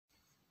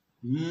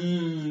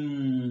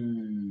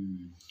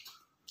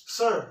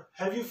Sir,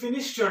 have you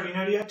finished your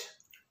dinner yet?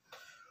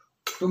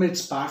 2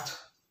 minutes, Parth.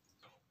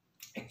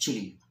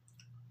 Actually,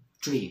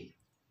 today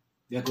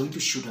we are going to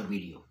shoot a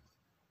video.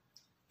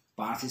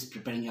 Parth is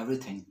preparing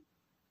everything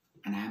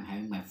and I am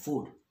having my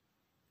food.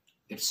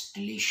 It's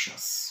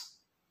delicious.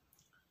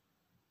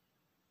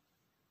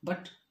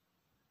 But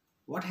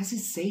what has he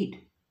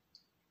said?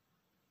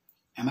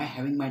 Am I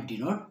having my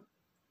dinner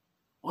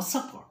or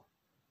supper?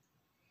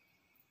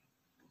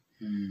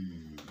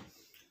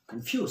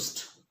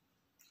 Confused.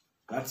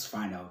 Let's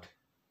find out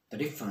the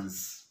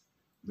difference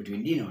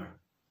between dinner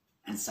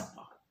and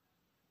supper.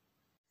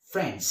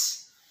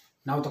 Friends,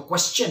 now the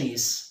question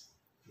is,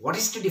 what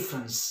is the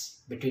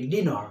difference between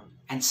dinner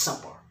and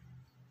supper?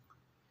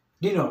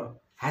 Dinner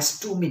has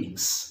two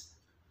meanings.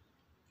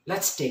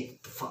 Let's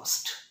take the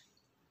first.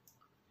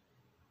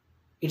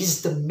 It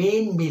is the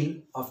main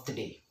meal of the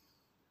day.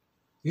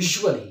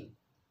 Usually,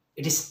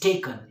 it is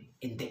taken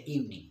in the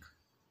evening.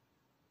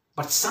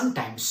 But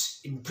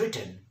sometimes in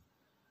Britain,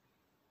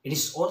 it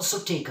is also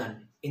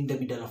taken in the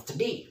middle of the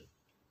day.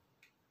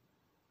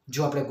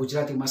 જો આપણે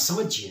ગુજરાતીમાં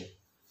સમજીએ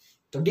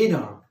તો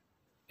dinner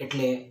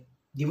એટલે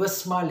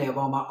દિવસમાં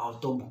લેવામાં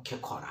આવતો મુખ્ય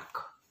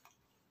ખોરાક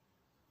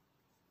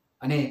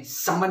અને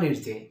સામાન્ય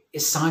રીતે એ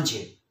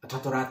સાંજે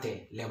અથવા તો રાતે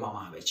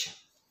લેવામાં આવે છે.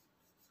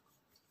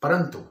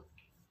 પરંતુ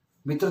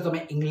મિત્રો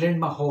તમે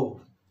ઇંગ્લેન્ડમાં હોવ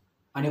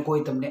અને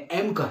કોઈ તમને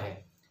એમ કહે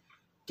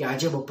કે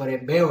આજે બપોરે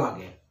 2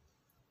 વાગે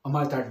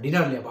અમારે ત્યાં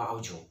ડિનર લેવા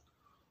આવજો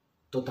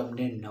તો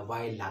તમને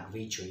નવાઈ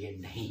લાગવી જોઈએ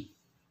નહીં.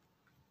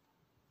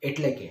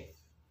 એટલે કે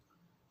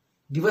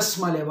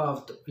દિવસમાં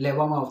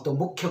લેવામાં આવતો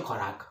મુખ્ય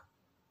ખોરાક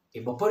એ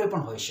બપોરે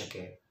પણ હોઈ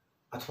શકે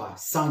અથવા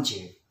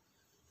સાંજે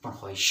પણ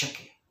હોઈ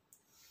શકે.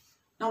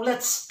 Now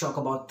let's talk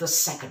about the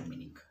second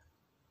meaning.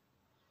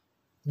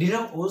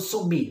 Dinner also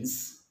means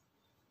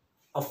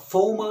a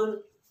formal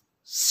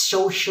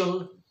social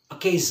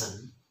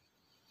occasion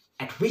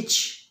at which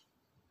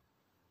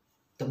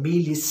the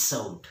meal is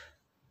served.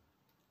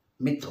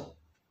 મિત્રો,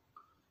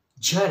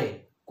 જ્યારે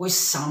કોઈ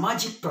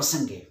સામાજિક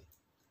પ્રસંગે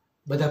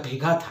બધા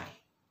ભેગા થાય,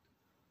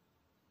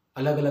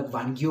 અલગ અલગ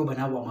વાનગીઓ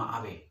બનાવવામાં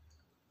આવે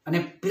અને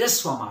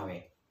પીરસવામાં આવે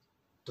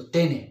તો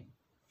તેને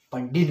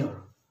પણ ડિનર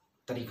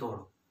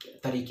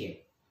તરીકે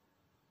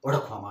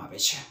ઓળખવામાં આવે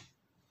છે.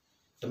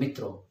 તો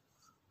મિત્રો,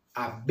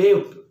 આ બે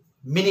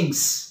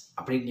મિનિંગ્સ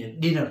આપણે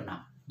ડિનરના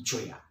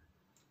જોયા.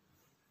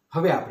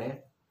 હવે આપણે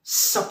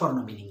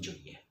સપરનો મિનિંગ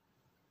જોઈએ.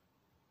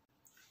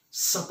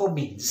 Supper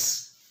means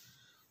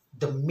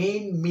the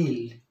main meal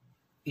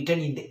eaten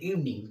in the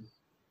evening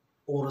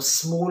or a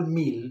small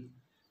meal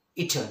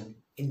eaten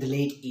in the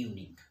late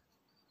evening.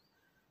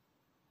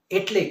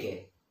 એટલે કે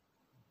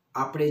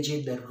આપણે જે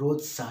દરરોજ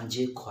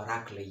સાંજે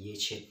ખોરાક લઈએ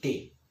છીએ તે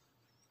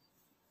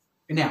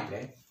એને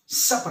આપણે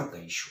સપર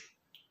કહીશું.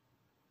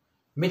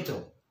 મિત્રો,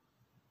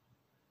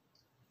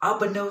 આ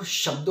બંને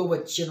શબ્દો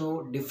વચ્ચેનો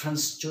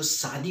ડિફરન્સ જો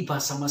સાદી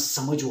ભાષામાં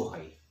સમજવો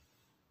હોય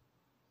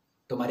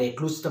તો મારે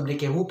એટલું જ તમને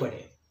કહેવું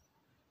પડે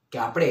કે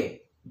આપણે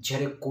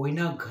જ્યારે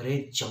કોઈના ઘરે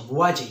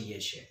જમવા જઈએ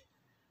છીએ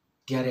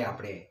ત્યારે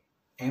આપણે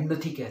એમ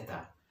નથી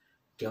કહેતા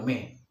કે અમે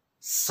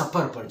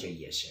સફર પર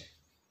જઈએ છીએ.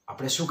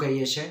 આપણે શું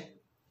કહીએ છીએ?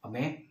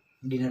 અમે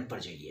ડિનર પર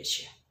જઈએ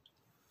છીએ.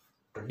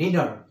 તો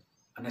ડિનર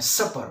અને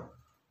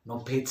સફરનો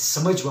ભેદ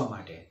સમજવા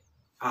માટે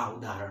આ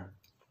ઉદાહરણ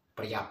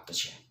પર્યાપ્ત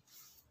છે.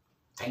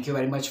 Thank you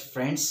very much,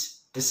 friends.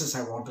 This is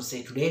I want to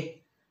say today.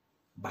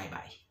 Bye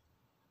bye.